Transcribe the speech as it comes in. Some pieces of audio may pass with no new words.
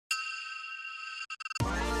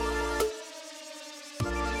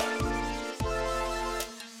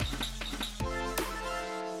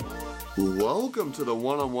Welcome to the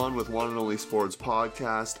One-on-One with One and Only Sports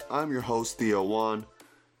podcast. I'm your host, Theo Wan.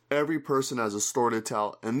 Every person has a story to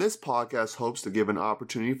tell, and this podcast hopes to give an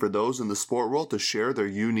opportunity for those in the sport world to share their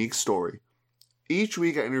unique story. Each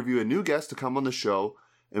week I interview a new guest to come on the show,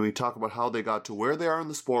 and we talk about how they got to where they are in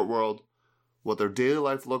the sport world, what their daily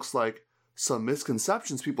life looks like, some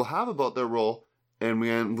misconceptions people have about their role, and we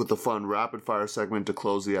end with a fun rapid-fire segment to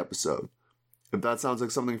close the episode. If that sounds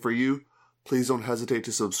like something for you, please don't hesitate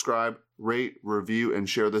to subscribe, rate, review, and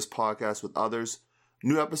share this podcast with others.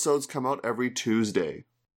 New episodes come out every Tuesday.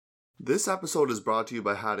 This episode is brought to you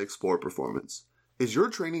by Haddock Sport Performance. Is your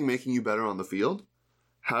training making you better on the field?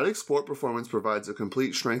 Haddock Sport Performance provides a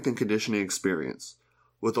complete strength and conditioning experience.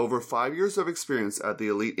 With over 5 years of experience at the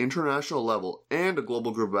elite international level and a global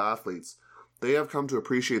group of athletes, they have come to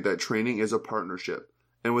appreciate that training is a partnership.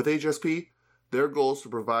 And with HSP, their goal is to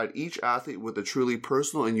provide each athlete with a truly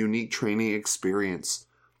personal and unique training experience.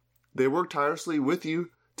 They work tirelessly with you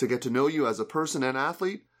to get to know you as a person and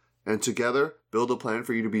athlete, and together build a plan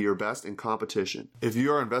for you to be your best in competition. If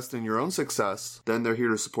you are invested in your own success, then they're here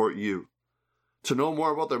to support you. To know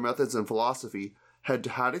more about their methods and philosophy, head to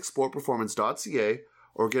haddocksportperformance.ca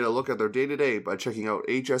or get a look at their day-to-day by checking out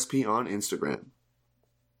HSP on Instagram.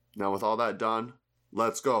 Now with all that done,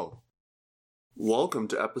 let's go. Welcome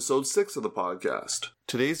to episode 6 of the podcast.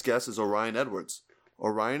 Today's guest is Orion Edwards.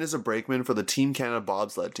 Orion is a brakeman for the Team Canada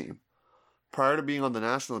bobsled team. Prior to being on the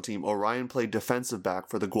national team, Orion played defensive back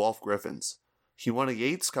for the Guelph Griffins. He won a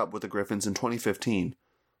Yates Cup with the Griffins in 2015,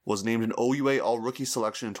 was named an OUA All-Rookie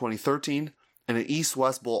selection in 2013, and an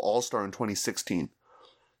East-West Bowl All-Star in 2016.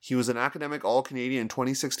 He was an academic All-Canadian in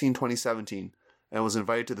 2016-2017, and was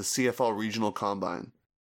invited to the CFL Regional Combine.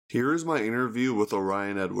 Here is my interview with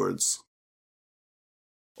Orion Edwards.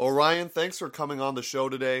 Orion, thanks for coming on the show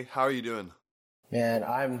today. How are you doing? Man,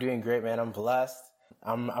 I'm doing great, man. I'm blessed.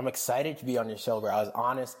 I'm excited to be on your show, bro. I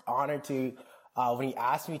was honored to when you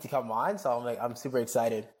asked me to come on, so I'm super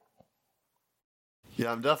excited.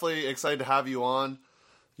 Yeah, I'm definitely excited to have you on.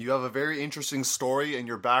 You have a very interesting story, and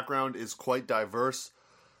your background is quite diverse.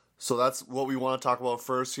 So that's what we want to talk about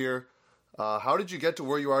first here. How did you get to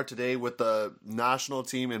where you are today with the national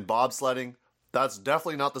team in bobsledding? That's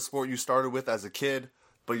definitely not the sport you started with as a kid,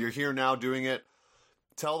 but you're here now doing it.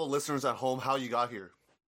 Tell the listeners at home how you got here.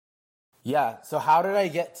 Yeah, so how did I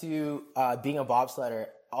get to being a bobsledder?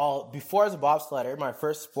 Before I was a bobsledder, my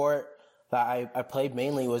first sport that I played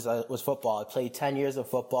mainly was football. I played 10 years of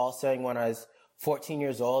football, starting when I was 14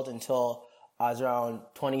 years old until I was around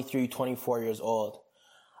 23, 24 years old.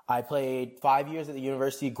 I played 5 years at the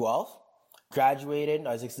University of Guelph, graduated,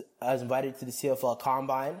 I was invited to the CFL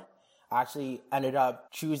Combine. I actually ended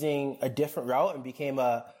up choosing a different route and became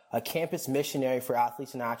a campus missionary for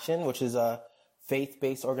Athletes in Action, which is a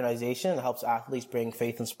faith-based organization that helps athletes bring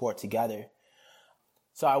faith and sport together.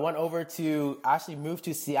 So I moved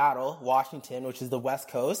to Seattle, Washington, which is the West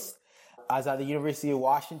Coast. I was at the University of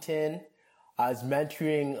Washington. I was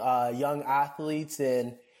mentoring young athletes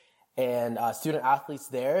and student athletes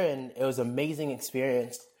there, and it was an amazing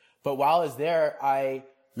experience. But while I was there, I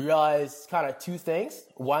realized kind of two things.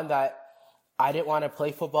 One, that I didn't want to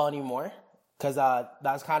play football anymore, because that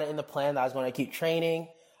was kind of in the plan that I was going to keep training.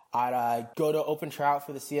 I'd go to open tryout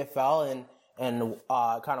for the CFL and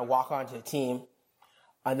kind of walk onto the team.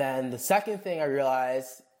 And then the second thing I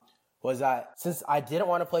realized was that since I didn't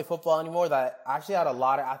want to play football anymore, that I actually had a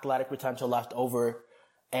lot of athletic potential left over,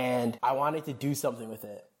 and I wanted to do something with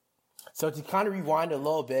it. So to kind of rewind a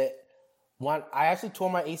little bit, I actually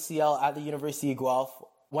tore my ACL at the University of Guelph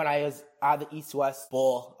when I was at the East-West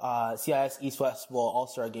Bowl, CIS East-West Bowl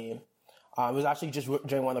All-Star game. It was actually just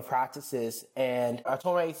during one of the practices, and I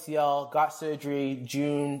tore my ACL, got surgery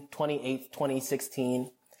June 28th, 2016,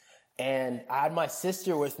 and I had my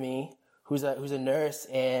sister with me, who's a nurse,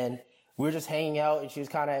 and we were just hanging out, and she was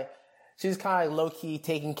kind of low-key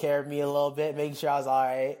taking care of me a little bit, making sure I was all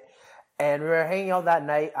right. And we were hanging out that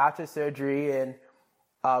night after surgery, and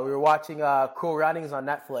we were watching Cool Runnings on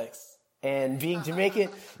Netflix. And being Jamaican,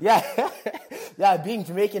 being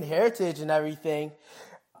Jamaican heritage and everything,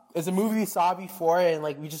 it's a movie we saw before, and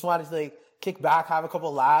we just wanted to kick back, have a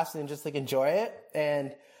couple laughs, and just enjoy it.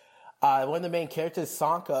 And one of the main characters,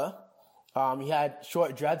 Sanka, he had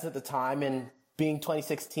short dreads at the time, and being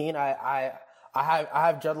 2016, I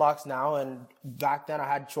have dreadlocks now, and back then I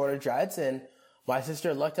had shorter dreads, and my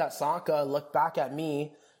sister looked at Sanka, looked back at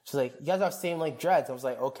me. She's like, "You guys have same dreads." I was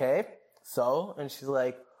like, "Okay, so?" And she's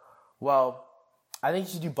like, "Well, I think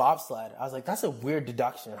you should do bobsled." I was like, "That's a weird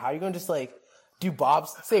deduction. How are you going to just do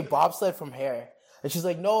bobsled from hair?" And she's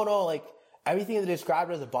like, no, everything that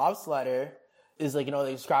described as a bobsledder is like,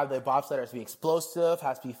 they describe the bobsledder as to be explosive,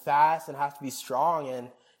 has to be fast, and has to be strong. And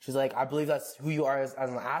she's like, I believe that's who you are as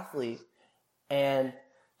an athlete. And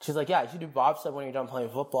she's like, yeah, you should do bobsled when you're done playing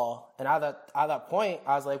football. And at that point,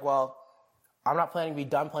 I was like, well, I'm not planning to be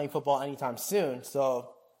done playing football anytime soon. So,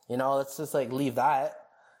 let's just like leave that.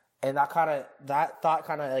 And that thought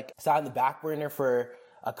kind of like sat in the back burner for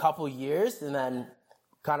a couple years. And then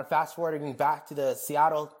kind of fast forwarding back to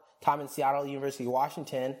the time in Seattle, University of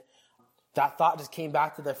Washington, that thought just came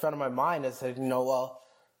back to the front of my mind and said,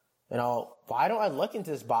 why don't I look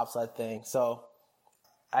into this bobsled thing? So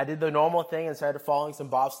I did the normal thing and started following some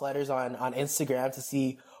bobsledders on Instagram to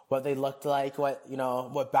see what they looked like,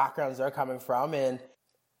 what backgrounds they're coming from. And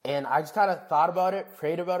I just kind of thought about it,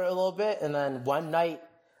 prayed about it a little bit. And then one night,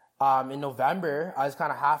 in November, I was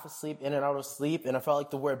kind of half asleep, in and out of sleep. And I felt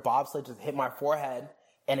like the word bobsled just hit my forehead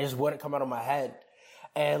and it just wouldn't come out of my head.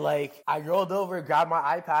 And like, I rolled over, grabbed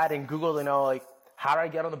my iPad and Googled, how do I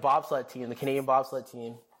get on the bobsled team, the Canadian bobsled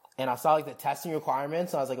team? And I saw like the testing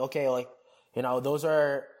requirements. And I was like, okay, those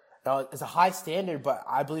are, it's a high standard, but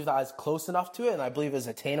I believe that I was close enough to it, and I believe it's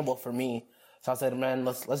attainable for me. So I said, man,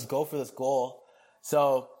 let's go for this goal.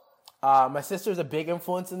 So my sister's a big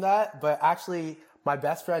influence in that, but actually my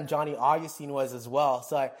best friend Johnny Augustine was as well.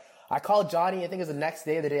 So I called Johnny, I think it was the next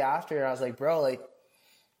day or the day after, and I was like, bro,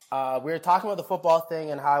 we were talking about the football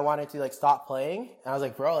thing and how I wanted to stop playing, and I was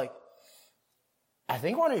like, bro, I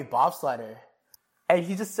think I want to be bobsledder. And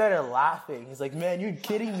he just started laughing. He's like, man, you're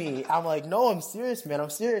kidding me. I'm like, no, I'm serious, man. I'm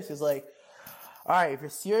serious. He's like, all right, if you're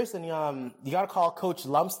serious, then you got to call Coach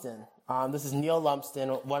Lumsden. This is Neil Lumsden,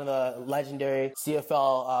 one of the legendary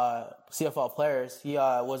CFL players. He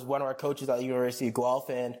was one of our coaches at the University of Guelph.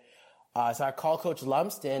 And so I called Coach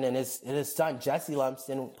Lumsden, and his son, Jesse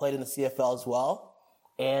Lumsden, played in the CFL as well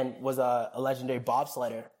and was a legendary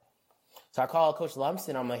bobsledder. So I called Coach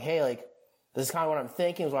Lumsden. I'm like, hey, this is kind of what I'm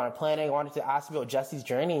thinking, is what I'm planning. I wanted to ask about Jesse's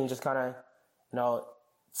journey and just kind of,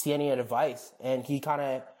 see any advice. And he kind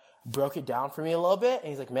of broke it down for me a little bit. And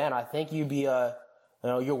he's like, man, I think you'd be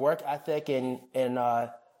your work ethic and some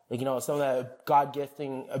of the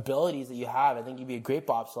God-gifting abilities that you have, I think you'd be a great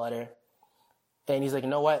bobsledder. And he's like, you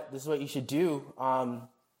know what? This is what you should do.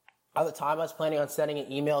 At the time, I was planning on sending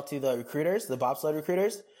an email to the recruiters, the bobsled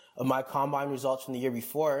recruiters, of my combine results from the year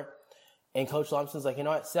before. And Coach Lumsden's like, you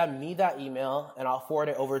know what, send me that email and I'll forward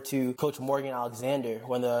it over to Coach Morgan Alexander,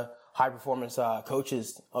 one of the high performance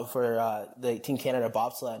coaches for the Team Canada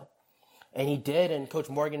bobsled. And he did, and Coach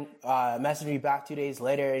Morgan messaged me back 2 days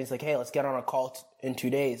later, and he's like, hey, let's get on a call in 2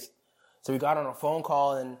 days. So we got on a phone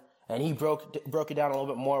call, and he broke it down a little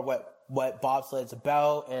bit more what bobsled's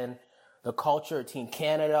about and the culture of Team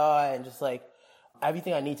Canada and just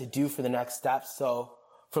everything I need to do for the next steps. So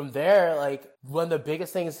from there, one of the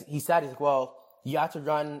biggest things he said is, well, you have to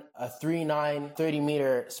run a 3.9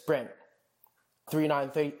 30-meter sprint,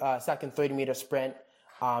 3.9 second 30-meter sprint.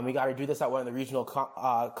 We got to do this at one of the regional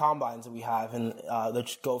combines that we have, and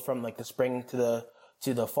let's go from the spring to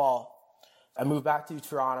the fall. I moved back to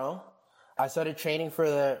Toronto. I started training for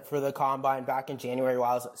the combine back in January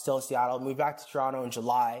while I was still in Seattle. Moved back to Toronto in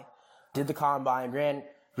July. Did the combine,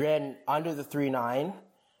 ran under the 3.9,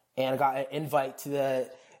 and got an invite to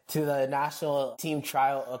the national team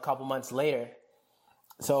trial a couple months later.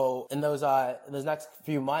 So in those next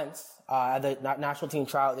few months, at the national team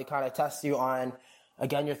trial, they kind of test you on,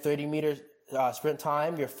 again, your 30-meter sprint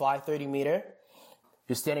time, your fly 30-meter,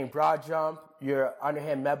 your standing broad jump, your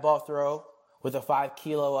underhand med ball throw with a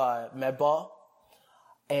 5-kilo med ball,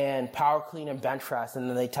 and power clean and bench press. And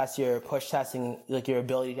then they test your push testing, your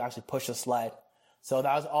ability to actually push a sled. So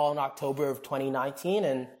that was all in October of 2019,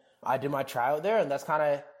 and I did my tryout there, and that's kind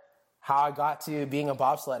of how I got to being a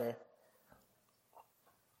bobsledder.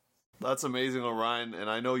 That's amazing, Orion. And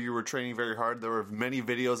I know you were training very hard. There were many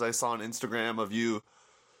videos I saw on Instagram of you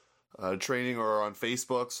training or on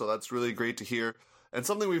Facebook. So that's really great to hear. And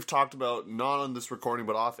something we've talked about, not on this recording,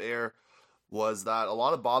 but off air, was that a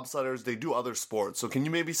lot of bobsledders, they do other sports. So can you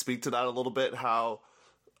maybe speak to that a little bit? How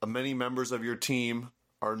many members of your team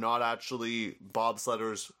are not actually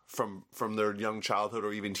bobsledders from their young childhood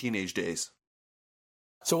or even teenage days?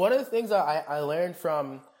 So one of the things that I learned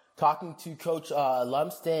from talking to Coach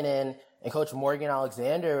Lumsden and Coach Morgan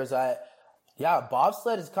Alexander was that,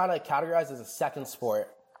 bobsled is kind of categorized as a second sport.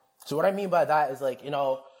 So what I mean by that is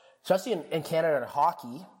especially in Canada in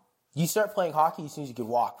hockey, you start playing hockey as soon as you can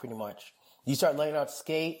walk, pretty much. You start learning how to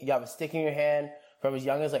skate, you have a stick in your hand from as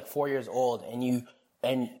young as 4 years old. And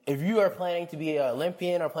if you are planning to be an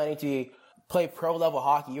Olympian or planning to play pro level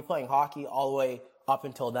hockey, you're playing hockey all the way up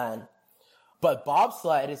until then. But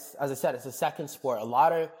bobsled is, as I said, it's a second sport. A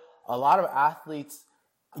lot of athletes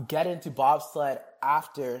get into bobsled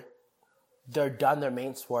after they're done their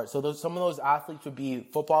main sport. So some of those athletes would be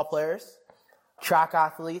football players, track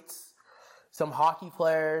athletes, some hockey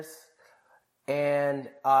players, and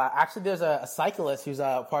actually there's a cyclist who's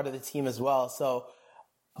a part of the team as well. So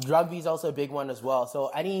rugby is also a big one as well. So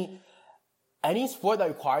any sport that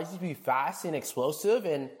requires you to be fast and explosive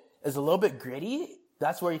and is a little bit gritty,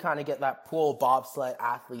 that's where you kind of get that pool of bobsled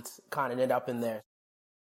athletes kind of end up in there.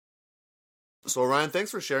 So Ryan,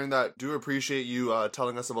 thanks for sharing that. Do appreciate you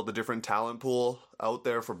telling us about the different talent pool out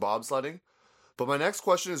there for bobsledding. But my next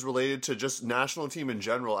question is related to just national team in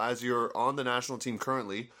general. As you're on the national team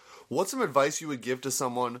currently, what's some advice you would give to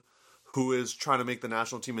someone who is trying to make the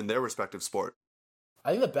national team in their respective sport?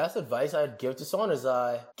 I think the best advice I'd give to someone is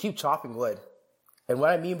keep chopping wood. And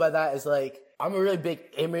what I mean by that is like, I'm a really big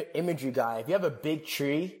imagery guy. If you have a big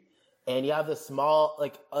tree and you have this small,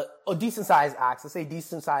 like a decent sized axe, let's say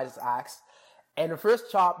decent sized axe, and the first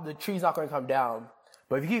chop, the tree's not going to come down.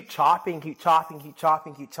 But if you keep chopping,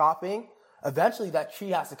 eventually that tree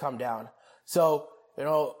has to come down. So,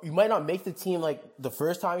 you might not make the team like the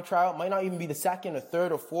first time you try out, might not even be the second or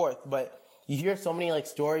third or fourth, but you hear so many like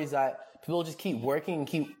stories that people just keep working and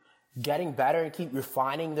keep getting better and keep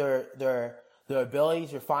refining their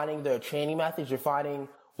abilities, refining their training methods, refining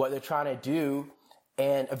what they're trying to do.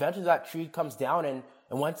 And eventually that tree comes down and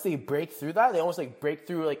once they break through that, they almost like break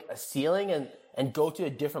through like a ceiling and go to a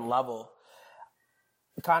different level.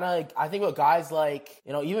 Kind of like, I think with guys like,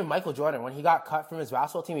 even Michael Jordan, when he got cut from his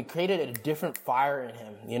basketball team, he created a different fire in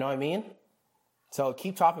him. You know what I mean? So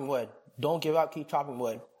keep chopping wood. Don't give up. Keep chopping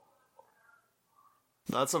wood.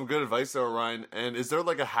 That's some good advice there, Ryan. And is there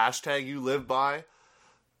like a hashtag you live by?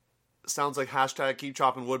 Sounds like hashtag keep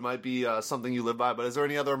chopping wood might be something you live by, but is there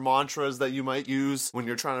any other mantras that you might use when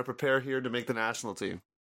you're trying to prepare here to make the national team?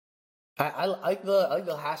 I like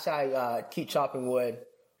the hashtag keep chopping wood,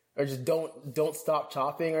 or just don't stop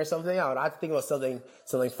chopping or something. I would have to think about something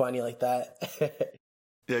funny like that.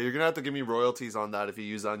 Yeah, you're gonna have to give me royalties on that if you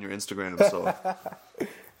use that on your Instagram. So,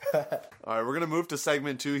 all right, we're gonna move to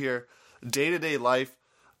segment 2 here, day-to-day life.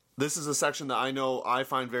 This is a section that I know I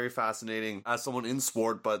find very fascinating as someone in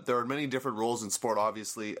sport, but there are many different roles in sport,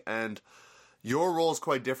 obviously, and your role is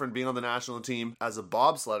quite different being on the national team as a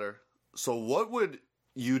bobsledder. So what would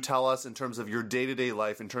you tell us in terms of your day-to-day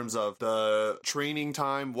life, in terms of the training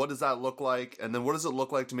time? What does that look like? And then what does it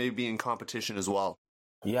look like to maybe be in competition as well?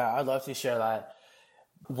 Yeah, I'd love to share that.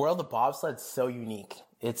 World of bobsled is so unique.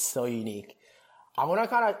 It's so unique. I want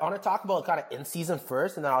to talk about kind of in season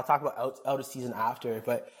first, and then I'll talk about out of season after.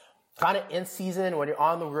 But kind of in season, when you're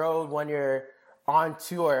on the road, when you're on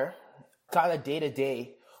tour, kind of day to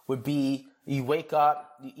day would be you wake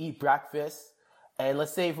up, you eat breakfast, and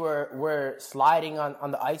let's say if we're sliding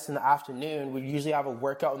on the ice in the afternoon, we usually have a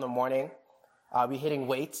workout in the morning. We're hitting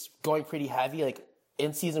weights, going pretty heavy, like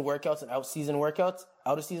in season workouts and out of season workouts.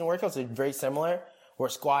 Out of season workouts are very similar. We're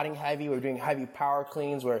squatting heavy, we're doing heavy power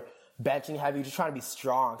cleans, we're benching heavy, just trying to be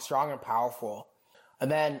strong and powerful. And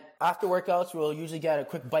then after workouts, we'll usually get a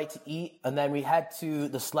quick bite to eat, and then we head to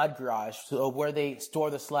the sled garage, so where they store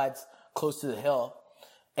the sleds close to the hill.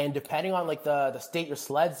 And depending on like the state your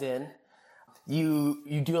sled's in,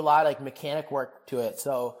 you do a lot of like mechanic work to it.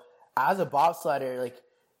 So as a bobsledder,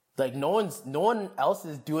 like no one else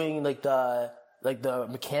is doing like the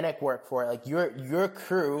mechanic work for it. Like your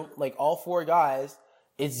crew, like all 4 guys,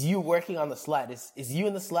 it's you working on the sled. It's you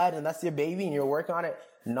in the sled, and that's your baby, and you're working on it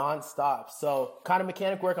nonstop. So kind of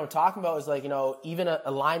mechanic work I'm talking about is like, even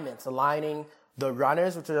alignments, aligning the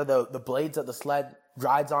runners, which are the blades that the sled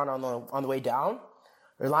rides on the way down.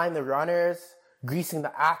 Aligning the runners, greasing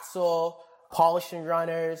the axle, polishing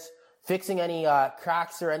runners, fixing any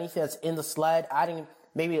cracks or anything that's in the sled, adding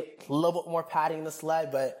maybe a little bit more padding in the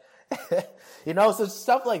sled, but so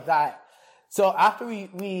stuff like that. So after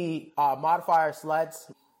we modify our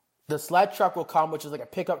sleds, the sled truck will come, which is like a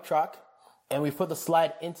pickup truck, and we put the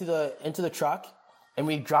sled into the truck, and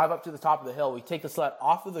we drive up to the top of the hill. We take the sled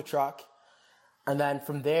off of the truck, and then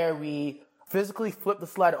from there we physically flip the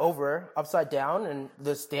sled over upside down, and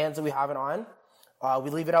the stands that we have it on, we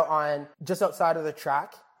leave it out on just outside of the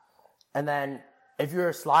track. And then if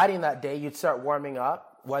you're sliding that day, you'd start warming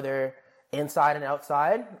up, whether inside and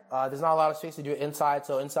outside. There's not a lot of space to do it inside,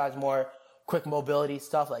 so inside's more quick mobility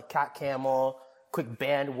stuff like cat camel, quick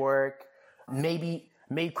band work, maybe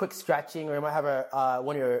quick stretching, or you might have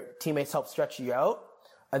one of your teammates help stretch you out.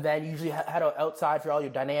 And then you usually head outside for all your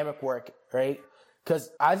dynamic work, right?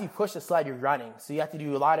 Because as you push the sled, you're running. So you have to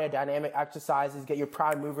do a lot of dynamic exercises, get your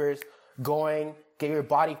prime movers going, get your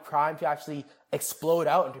body primed to actually explode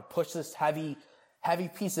out and to push this heavy heavy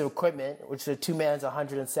piece of equipment, which a two-man's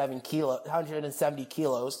 170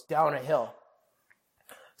 kilos, down a hill.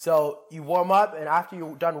 So you warm up, and after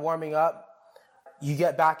you're done warming up, you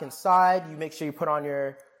get back inside. You make sure you put on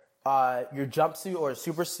your jumpsuit or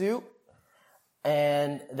super suit,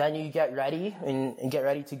 and then you get ready and get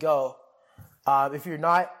ready to go. If you're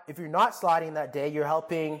not sliding that day, you're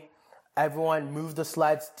helping everyone move the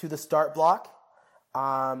sleds to the start block,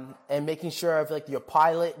 and making sure if like your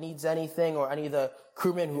pilot needs anything or any of the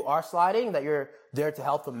crewmen who are sliding, that you're there to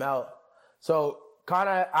help them out. So kind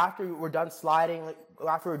of after we're done sliding,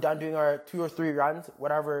 after we're done doing our 2 or 3 runs,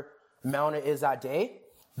 whatever amount it is that day,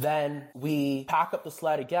 then we pack up the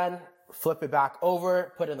sled again, flip it back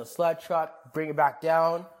over, put it in the sled truck, bring it back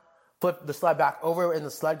down, flip the sled back over in the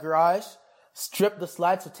sled garage, strip the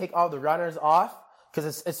sled, so take all the runners off,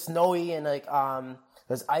 because it's snowy and like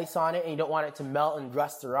there's ice on it and you don't want it to melt and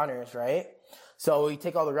rust the runners, right? So we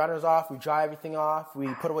take all the runners off, we dry everything off, we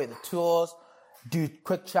put away the tools, do a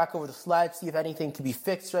quick check over the sled, see if anything can be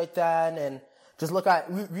fixed right then, and just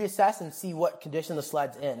reassess and see what condition the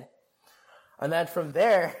sled's in. And then from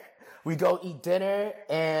there, we go eat dinner,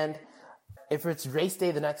 and if it's race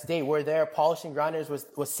day the next day, we're there polishing runners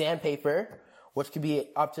with sandpaper, which could be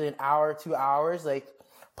up to an hour, 2 hours, like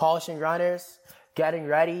polishing runners, getting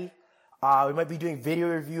ready. We might be doing video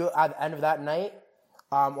review at the end of that night,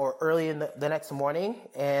 or early in the next morning.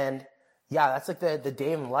 And yeah, that's like the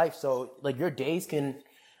day in life. So like your days can,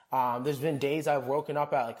 there's been days I've woken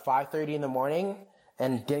up at like 5:30 in the morning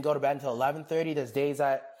and didn't go to bed until 11:30. There's days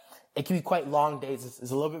that it can be quite long days.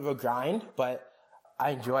 It's a little bit of a grind, but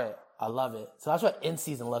I enjoy it. I love it. So that's what in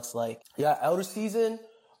season looks like. Yeah, out of season,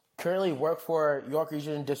 currently work for York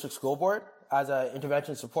Region District School Board as an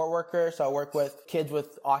intervention support worker. So I work with kids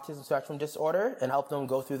with autism spectrum disorder and help them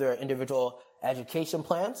go through their individual education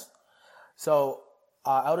plans. So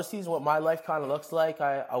out of season, what my life kind of looks like,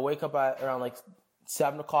 I wake up at around like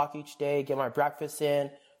 7 o'clock each day, get my breakfast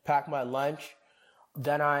in, pack my lunch.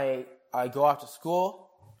 Then I go off to school.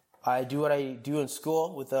 I do what I do in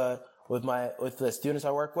school with the students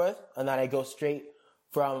I work with, and then I go straight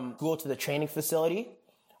from school to the training facility,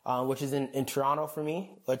 which is in Toronto for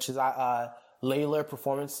me, which is Layler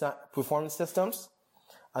Performance Systems.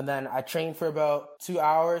 And then I train for about 2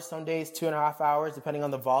 hours, some days 2.5 hours, depending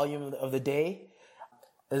on the volume of the day.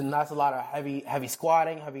 And that's a lot of heavy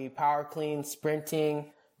squatting, heavy power clean,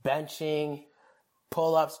 sprinting, benching,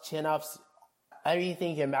 pull-ups, chin-ups,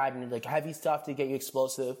 anything you can imagine, like heavy stuff to get you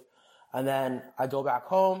explosive. And then I go back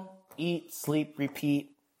home, eat, sleep,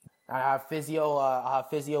 repeat. I have physio. I'll have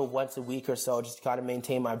physio once a week or so, just to kind of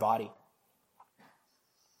maintain my body.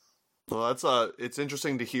 Well, it's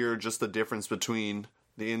interesting to hear just the difference between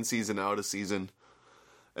the in-season, out-of-season.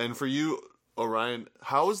 And for you, Orion,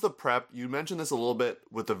 how is the prep? You mentioned this a little bit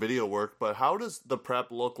with the video work, but how does the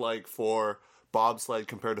prep look like for bobsled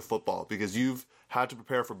compared to football? Because you've had to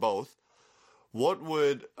prepare for both. What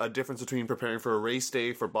would a difference between preparing for a race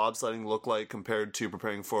day for bobsledding look like compared to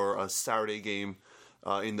preparing for a Saturday game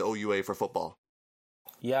in the OUA for football?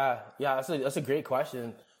 Yeah, that's a great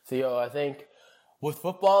question, Theo. I think with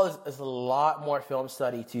football, it's a lot more film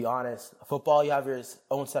study, to be honest. Football, you have your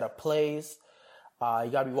own set of plays. You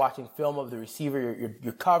got to be watching film of the receiver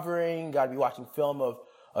you're covering. You got to be watching film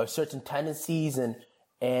of certain tendencies and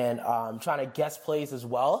trying to guess plays as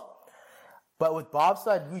well. But with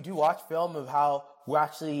bobsled, we do watch film of how we're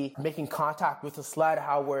actually making contact with the sled,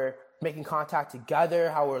 how we're making contact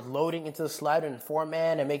together, how we're loading into the sled in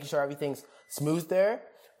 4-man and making sure everything's smooth there.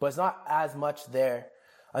 But it's not as much there.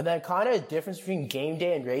 And then kind of the difference between game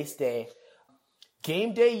day and race day.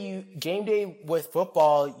 Game day with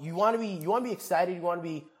football, you want to be excited, you want to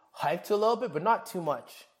be hyped a little bit, but not too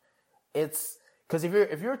much. It's because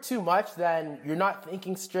if you're too much, then you're not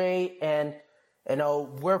thinking straight, and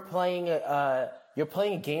you're playing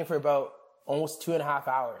a game for about almost 2.5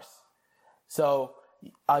 hours. So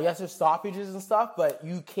yes, there's stoppages and stuff, but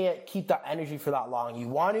you can't keep that energy for that long. You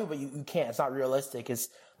want to, but you can't. It's not realistic.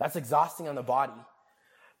 That's exhausting on the body.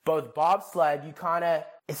 But with bobsled,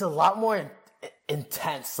 it's a lot more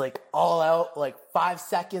intense, like all out, like 5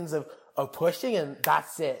 seconds of pushing, and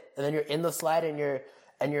that's it. And then you're in the sled, and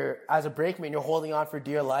you're as a brakeman, you're holding on for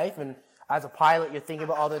dear life, and as a pilot, you're thinking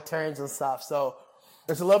about all the turns and stuff. So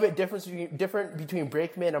there's a little bit different between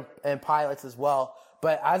brakemen and pilots as well.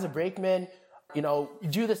 But as a brakeman, you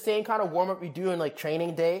do the same kind of warm up you do in like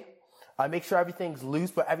training day. Make sure everything's loose,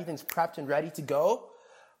 but everything's prepped and ready to go.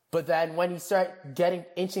 But then when you start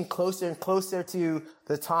inching closer and closer to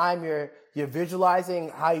the time, you're visualizing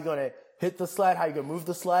how you're going to hit the sled, how you're going to move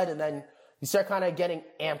the sled, and then you start kind of getting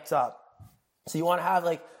amped up. So you want to have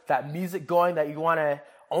like that music going that you want to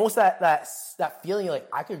almost that feeling like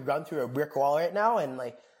I could run through a brick wall right now, and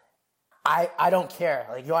like I don't care.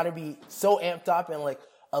 Like, you want to be so amped up and like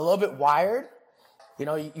a little bit wired. You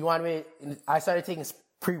know, you want to be. I started taking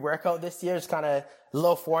pre-workout this year. It's kind of a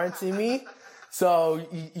little foreign to me. So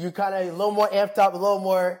you kind of a little more amped up, a little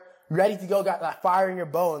more ready to go, got that fire in your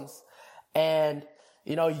bones. And,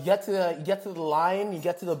 you know, you get to the line, you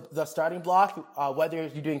get to the starting block, whether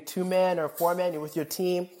you're doing 2-man or 4-man, you're with your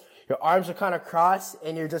team, your arms are kind of crossed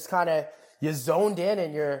and you're just you're zoned in,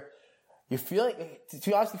 and you're feeling, to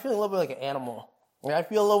be honest, you're feeling a little bit like an animal. Like, I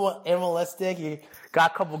feel a little more animalistic. You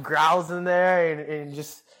got a couple growls in there, and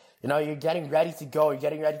just, you know, you're getting ready to go. You're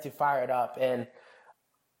getting ready to fire it up. And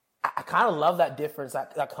I kind of love that difference,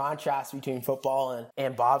 that contrast between football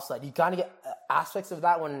and bobsled. You kind of get aspects of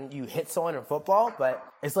that when you hit someone in football, but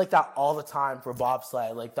it's like that all the time for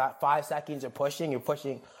bobsled. Like, that 5 seconds you're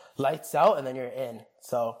pushing lights out, and then you're in.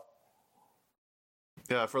 So,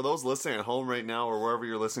 yeah, for those listening at home right now or wherever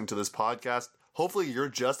you're listening to this podcast, hopefully you're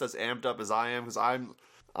just as amped up as I am, because I'm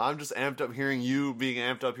just amped up hearing you being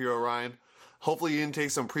amped up here, Orion. Hopefully you didn't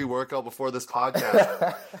take some pre-workout before this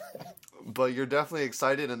podcast. But you're definitely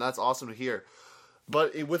excited, and that's awesome to hear.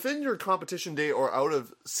 But within your competition day or out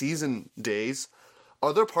of season days,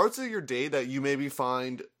 are there parts of your day that you maybe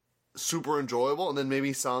find super enjoyable, and then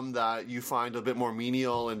maybe some that you find a bit more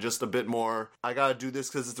menial and just a bit more, I gotta do this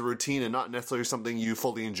because it's a routine and not necessarily something you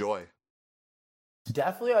fully enjoy?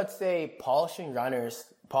 Definitely, I'd say polishing runners.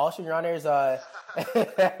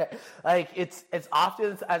 Like, it's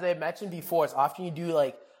often, as I mentioned before, it's often you do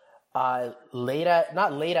like not late at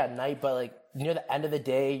night, but like near the end of the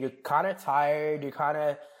day, you're kind of tired, you're kind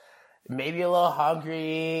of maybe a little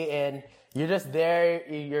hungry, and you're just there,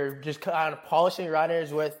 you're just kind of polishing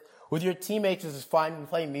runners with your teammates, which is fun. We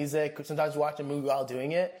play music, sometimes watch a movie while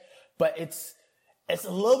doing it, but it's a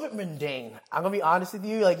little bit mundane. I'm gonna be honest with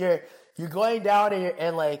you. Like, you're going down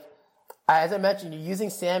and like, as I mentioned, you're using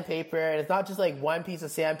sandpaper, and it's not just like one piece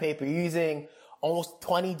of sandpaper. You're using almost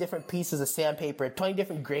 20 different pieces of sandpaper, 20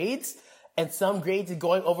 different grades, and some grades are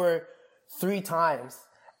going over 3 times.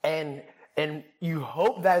 And you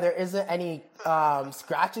hope that there isn't any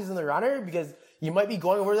scratches in the runner, because you might be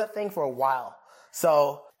going over that thing for a while.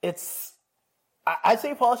 So I'd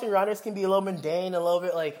say polishing runners can be a little mundane, a little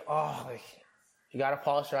bit like, oh, like, you gotta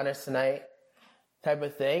polish runners tonight type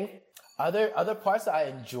of thing. Other parts that I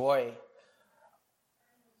enjoy,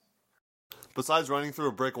 besides running through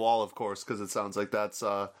a brick wall, of course, because it sounds like that's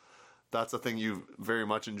a thing you very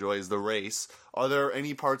much enjoy, is the race. Are there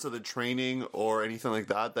any parts of the training or anything like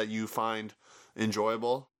that you find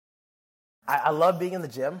enjoyable? I love being in the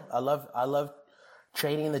gym. I love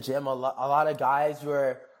training in the gym. A lot of guys who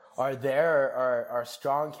are there are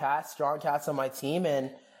strong cats on my team,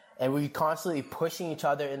 and we constantly pushing each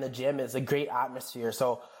other in the gym. It's a great atmosphere.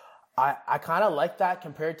 So I kind of like that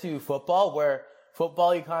compared to football, where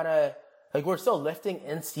football you kind of, like, we're still lifting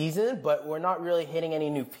in season, but we're not really hitting any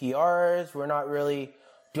new PRs. We're not really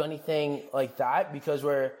doing anything like that, because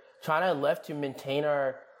we're trying to lift to maintain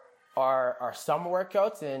our summer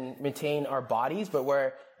workouts and maintain our bodies. But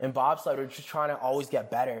we're in bobsled, we're just trying to always get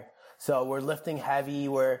better. So we're lifting heavy.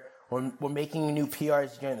 We're making new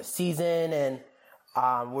PRs during the season, and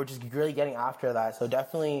we're just really getting after that. So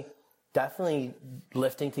definitely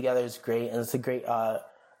lifting together is great, and it's a great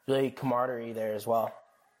really camaraderie there as well.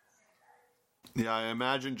 Yeah, I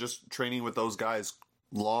imagine just training with those guys,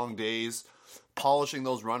 long days, polishing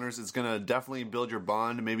those runners, it's going to definitely build your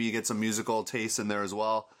bond. Maybe you get some musical taste in there as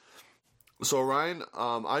well. So, Ryan,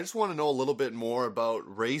 I just want to know a little bit more about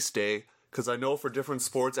race day, because I know for different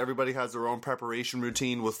sports, everybody has their own preparation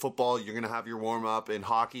routine. With football, you're going to have your warm-up. In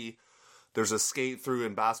hockey, there's a skate-through.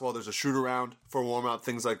 In basketball, there's a shoot-around for warm-up,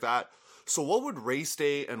 things like that. So what would race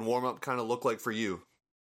day and warm-up kind of look like for you?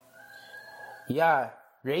 Yeah,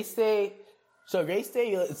 race day... So race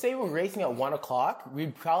day, let's say we're racing at 1 o'clock,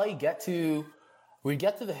 we'd get to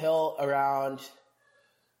the hill around,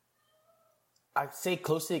 I'd say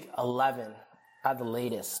close to 11 at the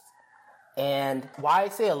latest. And why I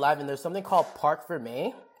say 11, there's something called Parc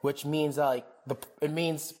Fermé, which means it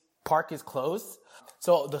means park is closed.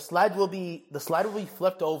 So the sled will be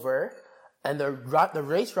flipped over, and the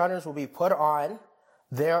race runners will be put on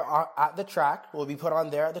there at the track.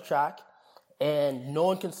 And no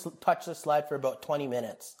one can touch the sled for about 20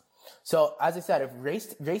 minutes. So, as I said, if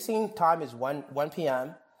racing time is 1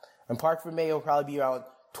 p.m., and Parc Fermé will probably be around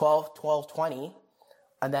 12:20,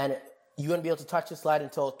 and then you wouldn't be able to touch the sled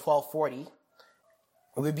until 12:40.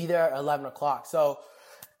 We'd be there at 11 o'clock. So,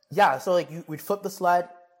 yeah, so we'd flip the sled,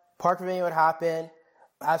 Parc Fermé would happen.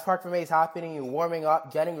 As Parc Fermé is happening, you're warming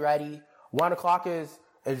up, getting ready. 1 o'clock is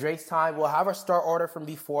it's race time. We'll have our start order from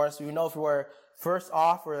before, so you know if we're first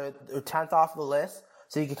off or 10th off the list,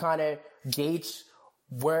 so you can kind of gauge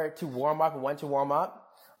where to warm up and when to warm up.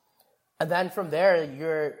 And then from there,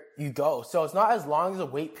 you go. So it's not as long as a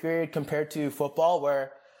wait period compared to football,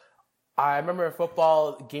 where I remember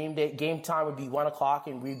football game time would be 1 o'clock,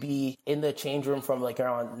 and we'd be in the change room from like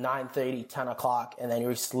around 9:30, 10 o'clock, and then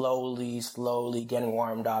you're slowly getting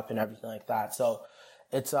warmed up and everything like that. So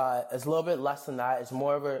it's a little bit less than that. It's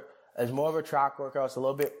more of a track workout. It's a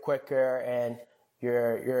little bit quicker, and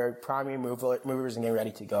your primary movers and getting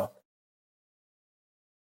ready to go.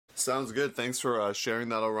 Sounds good. Thanks for sharing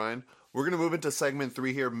that, Orion. We're going to move into segment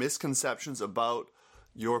 3 here, misconceptions about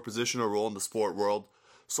your position or role in the sport world.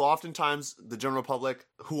 So oftentimes the general public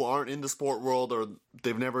who aren't in the sport world or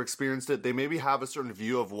they've never experienced it, they maybe have a certain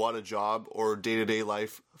view of what a job or day-to-day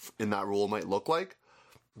life in that role might look like.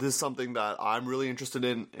 This is something that I'm really interested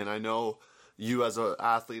in, and I know you as an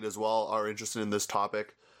athlete as well are interested in this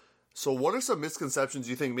topic. So what are some misconceptions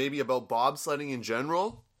you think maybe about bobsledding in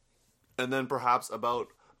general, and then perhaps about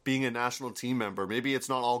being a national team member? Maybe it's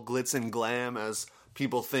not all glitz and glam as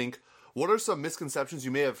people think. What are some misconceptions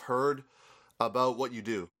you may have heard about what you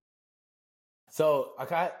do? So I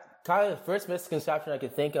kind of the first misconception I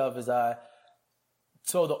could think of is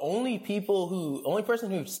so the only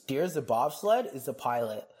person who steers the bobsled is the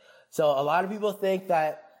pilot. So a lot of people think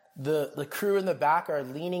that the crew in the back are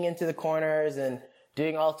leaning into the corners and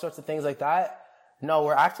doing all sorts of things like that. No,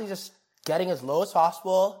 we're actually just getting as low as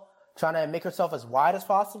possible, trying to make ourselves as wide as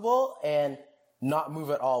possible and not move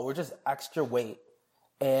at all. We're just extra weight.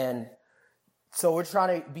 And so we're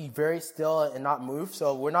trying to be very still and not move.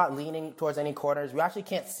 So we're not leaning towards any corners. We actually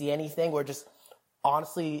can't see anything. We're just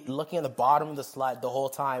honestly looking at the bottom of the sled the whole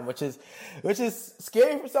time, which is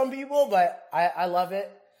scary for some people, but I love it.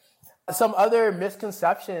 Some other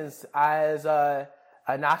misconceptions as a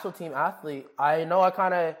national team athlete. I know I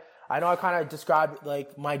kind of described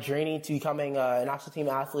like my journey to becoming a national team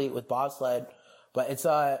athlete with bobsled, but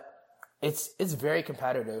it's very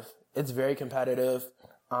competitive. It's very competitive.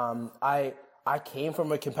 I came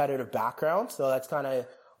from a competitive background, so that's kind of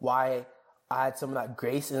why I had some of that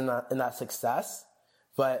grace in that success.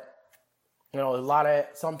 But you know,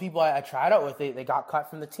 some people I tried out with, they got cut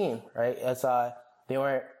from the team, right? It's they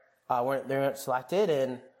weren't selected,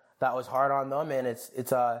 and that was hard on them. And it's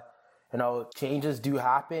you know, changes do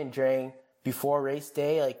happen before race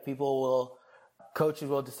day. Like coaches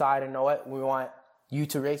will decide, you know what, we want you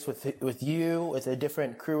to race with a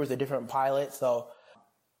different crew, with a different pilot. So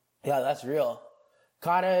yeah, that's real.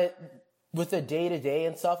 Kind of with the day-to-day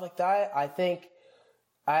and stuff like that, I think,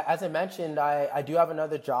 as I mentioned, I do have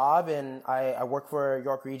another job, and I work for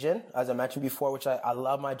York Region, as I mentioned before, which I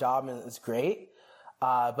love my job and it's great.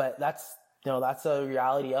 But that's a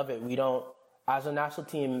reality of it. We don't, as a national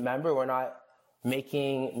team member, we're not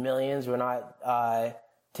making millions. We're not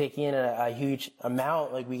taking in a huge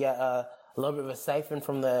amount. Like, we get a little bit of a siphon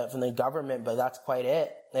from the government, but that's quite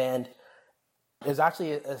it. And there's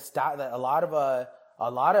actually a stat that a lot of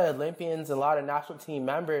Olympians, a lot of national team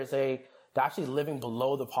members, they're actually living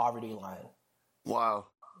below the poverty line. Wow.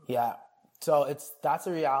 Yeah. So that's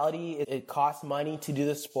a reality. It costs money to do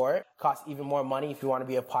the sport. It costs even more money if you want to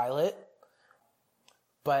be a pilot.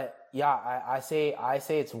 But yeah, I say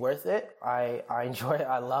it's worth it. I enjoy it.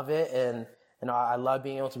 I love it. And I love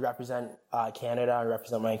being able to represent Canada and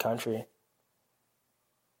represent my country.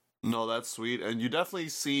 No, that's sweet. And you definitely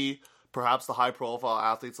see perhaps the high-profile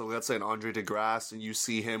athletes, like let's say an Andre DeGrasse, and you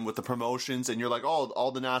see him with the promotions, and you're like, oh,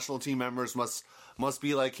 all the national team members must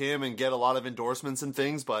be like him and get a lot of endorsements and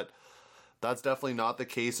things, but that's definitely not the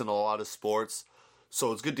case in a lot of sports.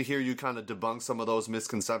 So it's good to hear you kind of debunk some of those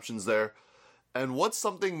misconceptions there. And what's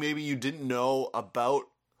something maybe you didn't know about?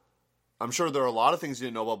 I'm sure there are a lot of things you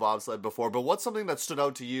didn't know about bobsled before, but what's something that stood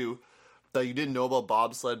out to you that you didn't know about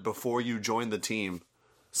bobsled before you joined the team?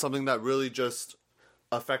 Something that really just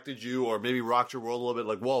affected you or maybe rocked your world a little bit,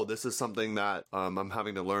 like, whoa, this is something that I'm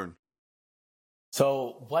having to learn?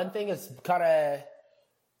 So one thing is kind of,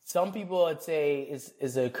 some people would say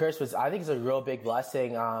is a curse, but I think it's a real big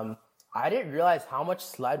blessing. I didn't realize how much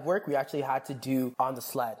sled work we actually had to do on the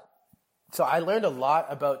sled. So I learned a lot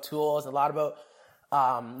about tools, a lot about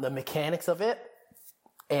the mechanics of it,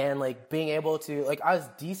 and like being able to, like, I was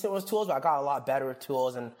decent with tools, but I got a lot better with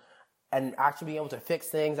tools, and actually being able to fix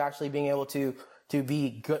things, actually being able to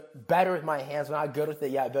be better with my hands. I'm not good with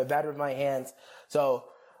it yet, but better with my hands. So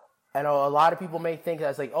I know a lot of people may think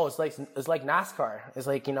that's like, oh, it's like NASCAR. It's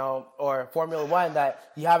like, or Formula One,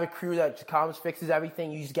 that you have a crew that comes, fixes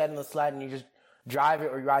everything. You just get in the sled and you just drive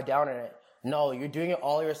it or you ride down in it. No, you're doing it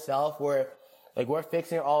all yourself, where Like we're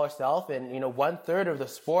fixing it all ourselves, and 1/3 of the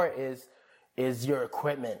sport is your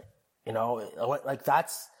equipment. Like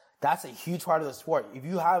that's a huge part of the sport. If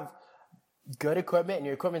you have good equipment and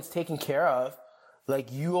your equipment's taken care of,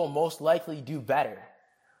 like you will most likely do better.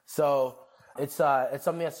 So it's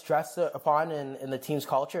something that's stressed upon in the team's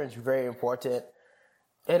culture, and it's very important.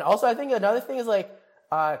 And also, I think another thing is like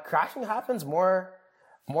crashing happens more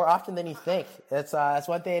often than you think. That's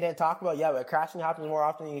one thing I didn't talk about yet, but crashing happens more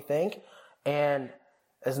often than you think, and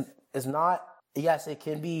is not. Yes, it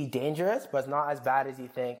can be dangerous, but it's not as bad as you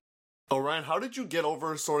think. Oh, Ryan, how did you get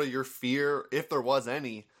over sort of your fear, if there was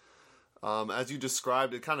any? As you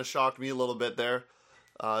described, it kind of shocked me a little bit there.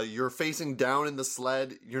 You're facing down in the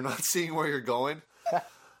sled. You're not seeing where you're going.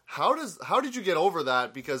 How did you get over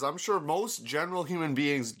that? Because I'm sure most general human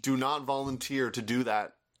beings do not volunteer to do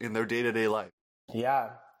that in their day-to-day life.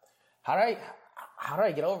 Yeah. How did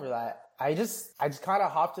I get over that? I just kind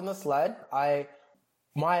of hopped in the sled.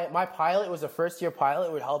 My pilot was a first-year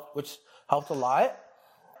pilot, which helped a lot.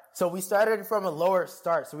 So we started from a lower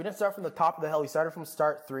start. So we didn't start from the top of the hill. We started from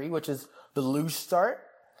start 3, which is the luge start.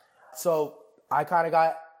 So I kind of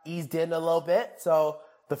got eased in a little bit. So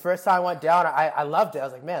the first time I went down, I loved it. I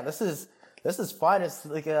was like, man, this is fun. It's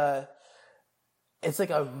like a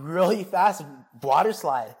really fast water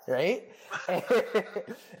slide, right?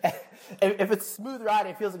 If it's smooth ride,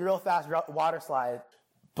 it feels like a real fast water slide.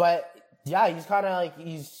 But yeah, you just kind of like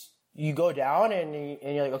you go down and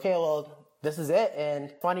you're like, okay, well, this is it.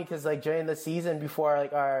 And funny because like during the season before,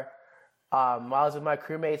 like while I was with my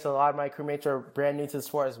crewmates, a lot of my crewmates are brand new to the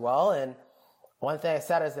sport as well. And one thing I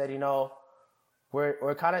said is that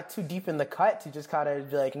we're kind of too deep in the cut to just kind of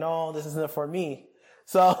be like, no, this isn't for me.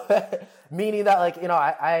 So meaning that like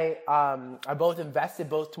I both invested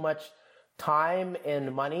too much time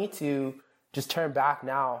and money to just turn back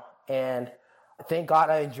now, and thank God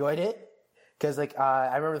I enjoyed it. Because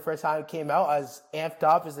I remember the first time it came out, I was amped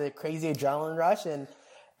up. It was a crazy adrenaline rush, and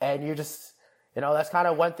you're just, that's kind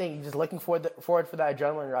of one thing. You're just looking forward for that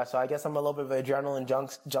adrenaline rush. So I guess I'm a little bit of an adrenaline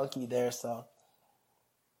junkie there. So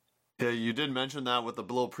yeah, you did mention that with the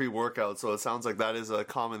little pre-workout, so it sounds like that is a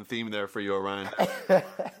common theme there for you, Orion.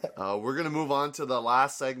 We're gonna move on to the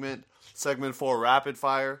last segment 4, rapid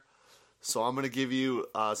fire. So I'm gonna give you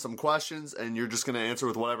some questions, and you're just gonna answer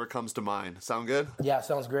with whatever comes to mind. Sound good? Yeah,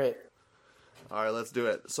 sounds great. All right, let's do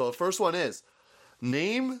it. So the first one is,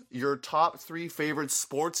 name your top 3 favorite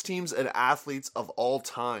sports teams and athletes of all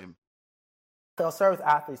time. So I'll start with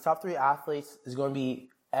athletes. Top 3 athletes is going to be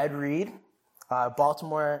Ed Reed,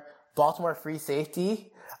 Baltimore free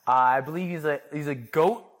safety. I believe he's a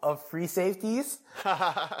GOAT of free safeties.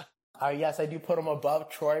 Yes, I do put him above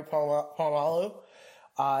Troy Polamalu.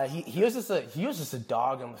 He was just a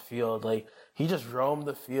dog on the field. Like he just roamed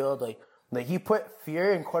the field. Like he put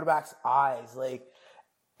fear in quarterbacks' eyes, like,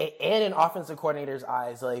 and in offensive coordinators'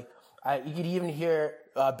 eyes. Like you could even hear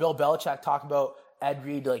Bill Belichick talk about Ed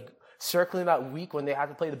Reed like circling that week when they had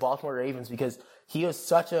to play the Baltimore Ravens because he was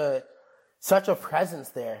such a presence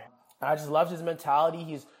there. And I just loved his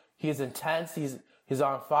mentality. He's intense. He's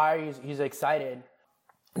on fire. He's excited.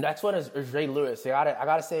 Next one is Ray Lewis. I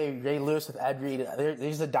gotta say Ray Lewis with Ed Reed. They're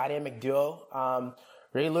just a dynamic duo.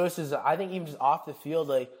 Ray Lewis is, I think, even just off the field,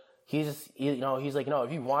 like. He's like,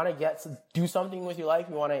 if you want to do something with your life,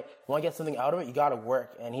 you want to get something out of it, you got to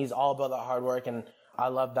work. And he's all about that hard work. And I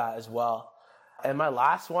love that as well. And my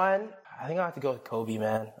last one, I think I have to go with Kobe,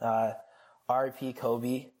 man. R.I.P.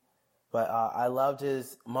 Kobe. But I loved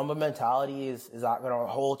his Mamba mentality is that,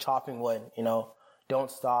 whole chopping wood, don't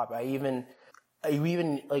stop. You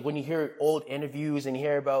even like when you hear old interviews and you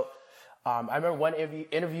hear about, I remember one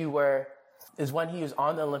interview where is when he was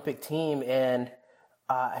on the Olympic team and,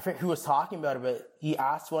 I forget who was talking about it, but he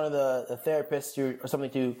asked one of the therapists or something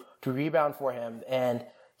to rebound for him. And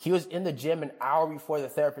he was in the gym an hour before the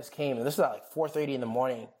therapist came. And this was at like 4:30 in the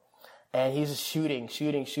morning. And he's just shooting.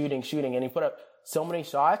 And he put up so many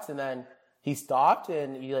shots and then he stopped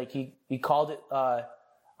and he called it, I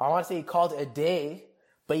want to say he called it a day,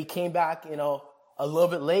 but he came back, a little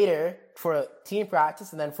bit later for a team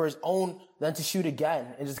practice and then for his own, then to shoot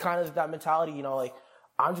again. And just kind of that mentality, like,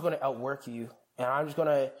 I'm just going to outwork you. And I'm just going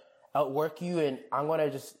to outwork you and I'm going to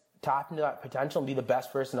just tap into that potential and be the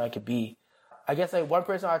best person I could be. I guess like one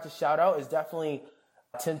person I have to shout out is definitely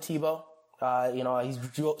Tim Tebow. He's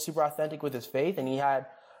super authentic with his faith and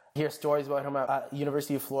hear stories about him at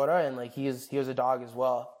University of Florida and like he was a dog as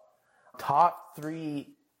well. Top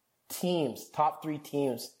three teams.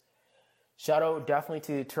 shout out definitely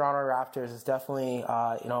to Toronto Raptors. It's definitely,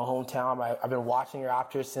 hometown. I've been watching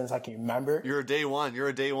Raptors since I can remember. You're a day one.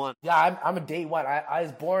 Yeah, I'm a day one. I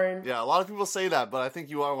was born. Yeah, a lot of people say that, but I think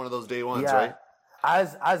you are one of those day ones, right? I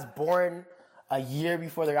was born a year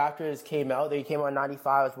before the Raptors came out. They came out in 95.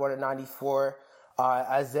 I was born in 94.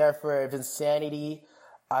 I was there for Vinsanity.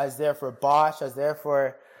 I was there for Bosch. I was there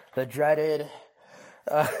for the dreaded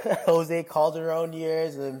Jose Calderon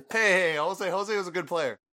years. And Hey, Jose was a good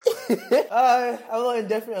player. I'm a little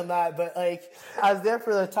indifferent on that, but like I was there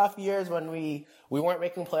for the tough years when we weren't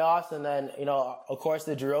making playoffs, and then of course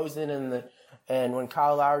the DeRozan and when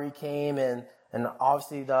Kyle Lowry came, and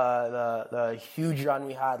obviously the huge run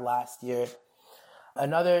we had last year.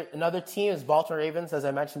 Another team is Baltimore Ravens, as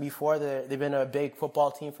I mentioned before. They've been a big football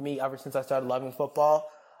team for me ever since I started loving football.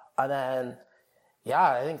 And then,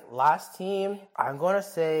 I think last team, I'm going to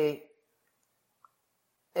say,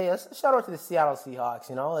 hey, let's shout out to the Seattle Seahawks.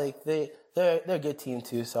 They're a good team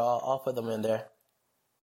too, so I'll put them in there.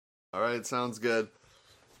 All right, sounds good.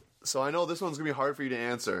 So I know this one's going to be hard for you to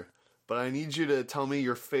answer, but I need you to tell me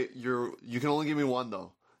you can only give me one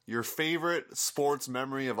though. Your favorite sports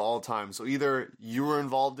memory of all time. So either you were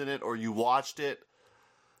involved in it or you watched it,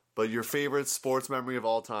 but your favorite sports memory of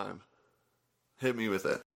all time. Hit me with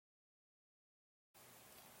it.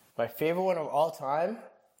 My favorite one of all time,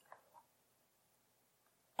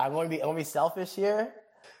 I'm going to be selfish here,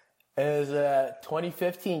 is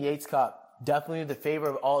 2015 Yates Cup. Definitely the favorite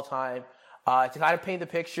of all time. To kind of paint the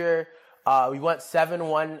picture, we went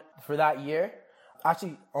 7-1 for that year.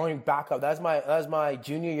 Actually, only back up. That was my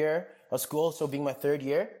junior year of school, so being my third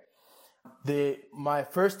year. My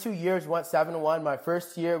first 2 years went 7-1. My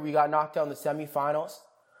first year, we got knocked out in the semifinals.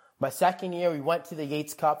 My second year, we went to the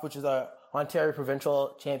Yates Cup, which is the Ontario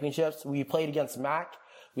Provincial Championships. We played against Mac.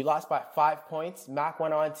 We lost by 5 points. Mac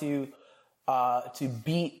went on to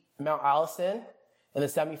beat Mount Allison in the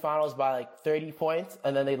semifinals by like 30 points,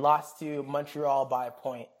 and then they lost to Montreal by a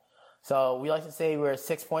point. So we like to say we were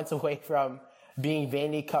 6 points away from being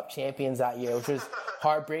Vandy Cup champions that year, which was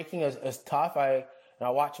heartbreaking. It was tough. I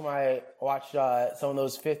watched some of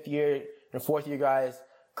those fifth year and fourth year guys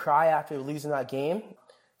cry after losing that game.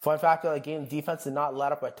 Fun fact of the game, defense did not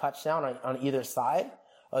let up a touchdown on either side.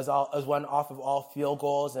 It was one off of all field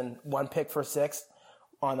goals and one pick for six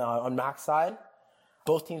on Mac's side.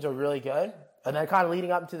 Both teams are really good. And then kind of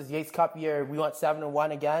leading up into this Yates Cup year, we went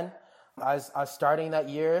 7-1 again. I was starting that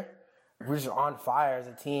year. We were just on fire as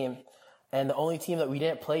a team. And the only team that we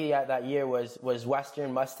didn't play yet that year was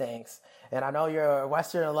Western Mustangs. And I know you're a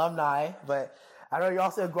Western alumni, but I know you're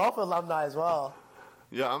also a Guelph alumni as well.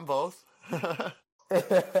 Yeah, I'm both.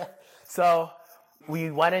 So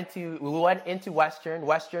we went into Western.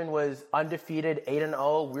 Western was undefeated,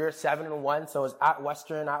 8-0. We were 7-1, so it was at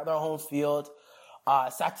Western, at their home field.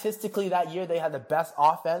 Statistically, that year they had the best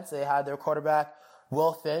offense. They had their quarterback,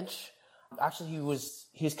 Will Finch. Actually, he was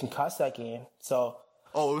concussed that game. So.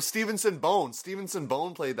 Oh, it was Stevenson Bone. Stevenson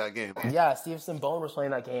Bone played that game. Yeah, Stevenson Bone was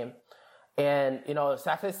playing that game. And,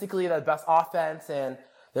 statistically, the best offense, and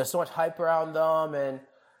there's so much hype around them, and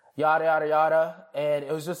yada, yada, yada. And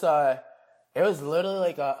it was just it was literally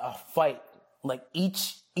like a fight. Like,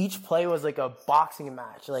 each play was like a boxing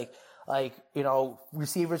match. Like,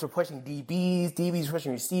 receivers were pushing DBs were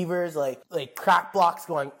pushing receivers, like crack blocks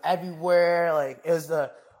going everywhere. Like, it was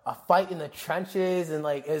a fight in the trenches, and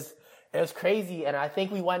like, it was crazy. And I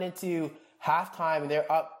think we went into halftime and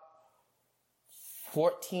they're up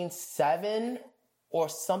 14-7 or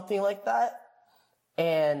something like that.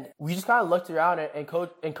 And we just kind of looked around, and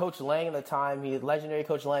Coach Lang at the time, legendary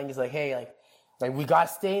Coach Lang, is like, hey, like we got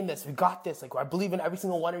to stay in this. We got this. Like, I believe in every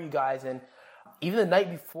single one of you guys. And even the night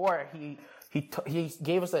before, he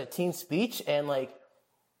gave us a team speech, and like,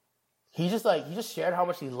 he just shared how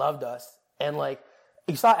much he loved us. And like,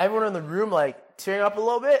 you saw everyone in the room like tearing up a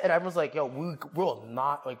little bit, and everyone's like, yo,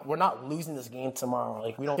 we're not losing this game tomorrow.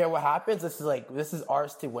 Like, we don't care what happens. This is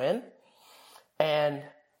ours to win. And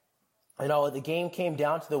the game came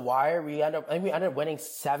down to the wire. We ended up winning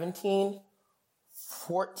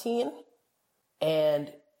 17-14.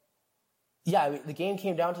 And yeah, the game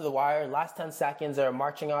came down to the wire. Last 10 seconds, they were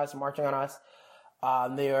marching on us.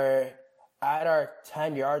 They were at our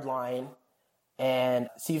 10-yard line, and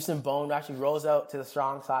Stevenson Bone actually rolls out to the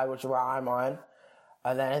strong side, which is where I'm on.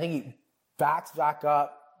 And then I think he backs back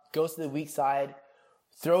up, goes to the weak side,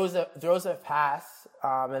 throws a pass,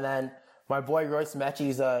 and then my boy Royce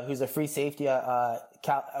Mechie, who's a free safety for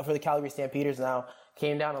the Calgary Stampeders now,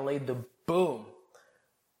 came down and laid the boom.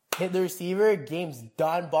 Hit the receiver, game's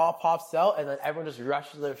done, ball pops out, and then everyone just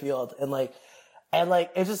rushes to the field. And it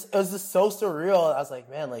was just so surreal. I was like,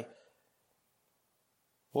 man, like,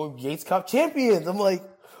 we're Yates Cup champions. I'm like,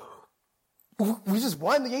 we just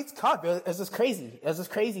won the Yates Cup. It's just crazy.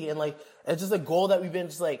 And like, it's just a goal that we've been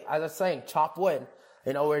just like, as I was saying, chop wood.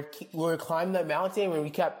 You know, we're climbing that mountain and we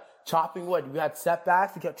kept chopping wood. We had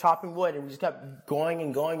setbacks, we kept chopping wood, and we just kept going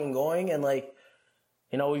and going and going. And like,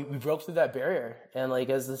 you know, we broke through that barrier. And like,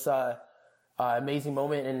 as this, amazing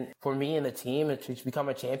moment and for me and the team to become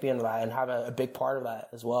a champion of that and have a big part of that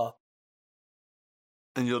as well.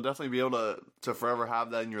 And you'll definitely be able to forever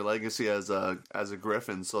have that in your legacy as a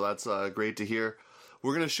Griffin. So that's great to hear.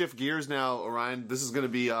 We're going to shift gears now, Orion. This is going to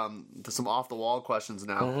be some off-the-wall questions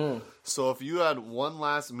now. Mm-hmm. So if you had one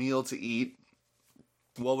last meal to eat,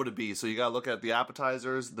 what would it be? So you got to look at the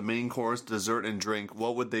appetizers, the main course, dessert, and drink.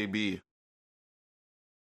 What would they be?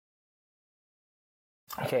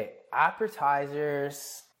 Okay,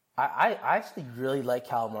 appetizers. I actually really like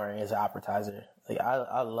calamari as an appetizer. Like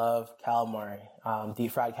I love calamari,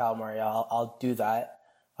 deep fried calamari. I'll do that.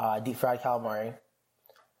 Deep fried calamari.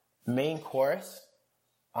 Main course,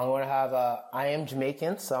 I'm gonna have I am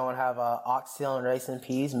Jamaican, so I'm gonna have oxtail and rice and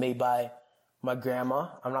peas made by my grandma.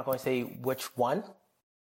 I'm not going to say which one.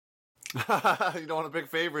 You don't want to pick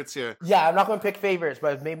favorites here. Yeah, I'm not going to pick favorites,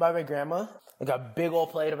 but it's made by my grandma. I got a big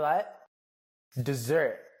old plate of that.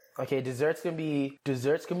 Dessert. Okay, dessert's gonna be a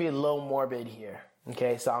little morbid here.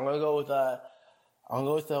 Okay, so I'm gonna go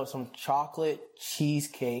with some chocolate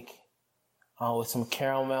cheesecake with some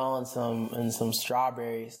caramel and some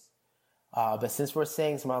strawberries. But since we're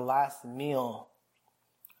saying it's my last meal,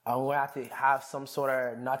 I'm gonna have to have some sort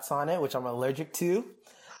of nuts on it, which I'm allergic to.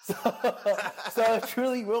 So it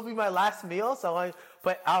truly will be my last meal. So I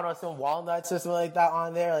put, I don't know, some walnuts or something like that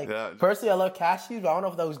on there. Like, yeah. Personally, I love cashews, but I don't know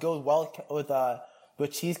if those goes well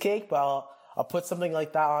with cheesecake. But I'll put something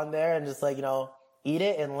like that on there and just, like, you know, eat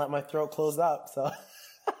it and let my throat close up. So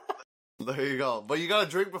there you go. But you got to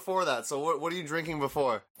drink before that. So what are you drinking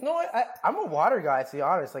before? No, I'm a water guy, to be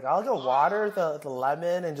honest. Like, I'll go water, the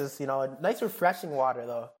lemon, and just, you know, a nice refreshing water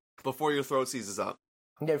though. Before your throat seizes up.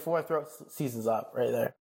 Okay, before my throat seizes up, right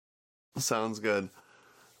there. Sounds good.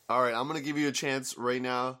 All right, I'm going to give you a chance right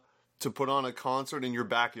now to put on a concert in your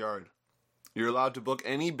backyard. You're allowed to book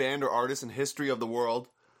any band or artist in history of the world.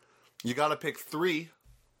 You got to pick 3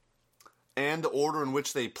 and the order in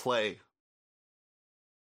which they play.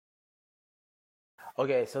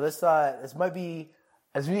 Okay, so this might be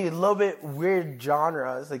a little bit weird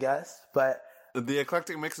genres, I guess, but the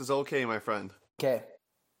eclectic mix is okay, my friend. Okay.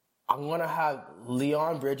 I'm going to have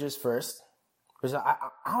Leon Bridges first. Because I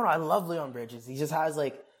don't know, I love Leon Bridges. He just has,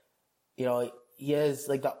 like, you know, he has,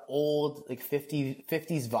 like, the old, like, 50s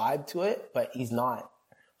vibe to it, but he's not.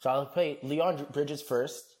 So I'll play Leon Bridges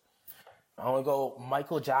first. I want to go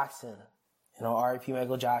Michael Jackson, you know, R.I.P.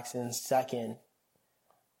 Michael Jackson second.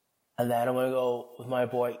 And then I'm going to go with my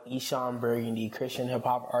boy Eshon Burgundy, Christian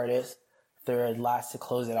hip-hop artist, third, last to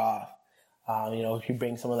close it off. You know, he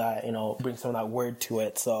brings some of that, you know, bring some of that word to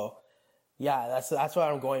it. So, yeah, that's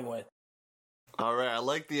what I'm going with. All right, I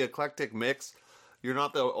like the eclectic mix. You're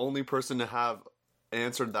not the only person to have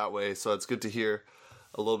answered that way, so it's good to hear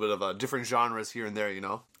a little bit of different genres here and there, you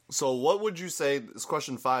know? So what would you say, this is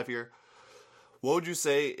question 5 here, what would you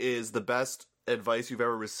say is the best advice you've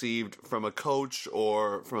ever received from a coach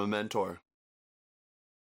or from a mentor?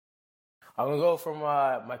 I'm going to go from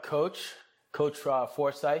my coach, Coach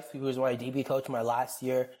Forsyth, who was my DB coach my last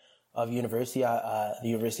year of university at the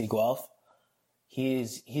University of Guelph.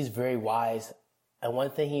 He's very wise. And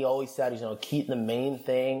one thing he always said is, you know, keep the main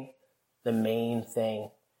thing the main thing.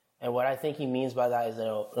 And what I think he means by that is, you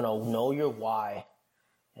know your why.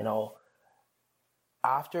 You know,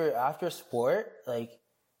 after sport, like,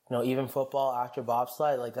 you know, even football, after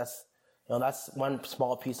bobsled, like, that's one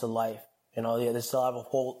small piece of life. You know, they still have a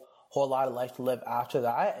whole lot of life to live after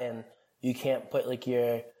that. And you can't put, like,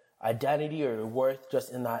 your identity or your worth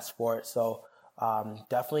just in that sport. So,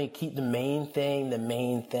 definitely keep the main thing the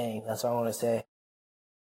main thing. That's what I want to say.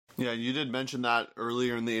 Yeah, you did mention that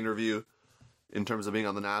earlier in the interview in terms of being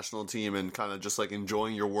on the national team and kind of just like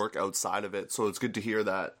enjoying your work outside of it. So it's good to hear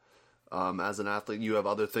that as an athlete you have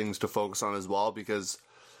other things to focus on as well, because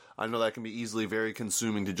I know that can be easily very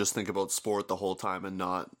consuming to just think about sport the whole time and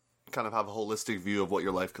not kind of have a holistic view of what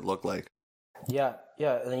your life could look like. Yeah.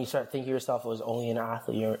 And then you start thinking of yourself as only an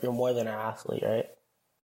athlete. You're more than an athlete, right?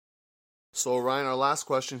 So, Ryan, our last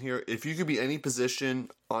question here. If you could be any position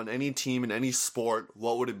on any team in any sport,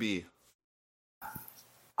 what would it be?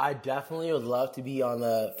 I definitely would love to be on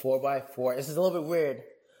the 4x4. This is a little bit weird,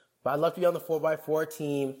 but I'd love to be on the 4x4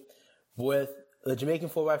 team with the Jamaican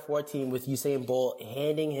 4x4 team with Usain Bolt,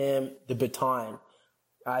 handing him the baton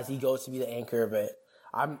as he goes to be the anchor of it.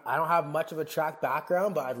 I don't have much of a track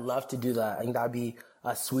background, but I'd love to do that. I think that'd be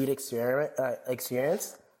a sweet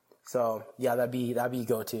experience. So yeah, that'd be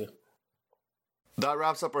go-to. That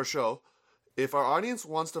wraps up our show. If our audience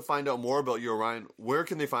wants to find out more about you, Orion, where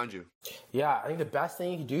can they find you? Yeah, I think the best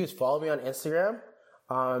thing you can do is follow me on Instagram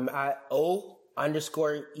at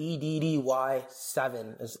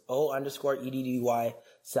O_EDDY7. It's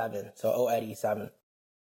O_EDDY7. So OEddie7.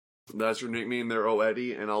 That's your nickname there,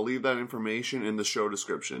 Eddie, and I'll leave that information in the show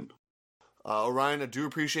description. Orion, I do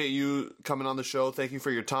appreciate you coming on the show. Thank you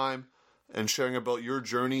for your time and sharing about your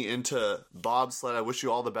journey into bobsled. I wish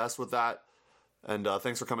you all the best with that, and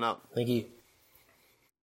thanks for coming out. Thank you.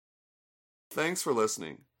 Thanks for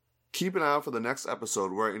listening. Keep an eye out for the next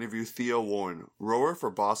episode where I interview Theo Warren, rower for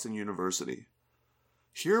Boston University.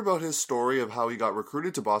 Hear about his story of how he got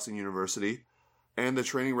recruited to Boston University and the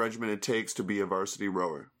training regimen it takes to be a varsity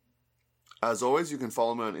rower. As always, you can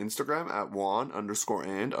follow me on Instagram at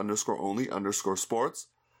Juan_and_only_sports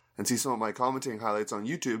and see some of my commentating highlights on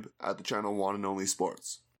YouTube at the channel Juan and Only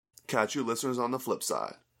Sports. Catch you listeners on the flip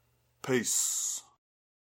side. Peace.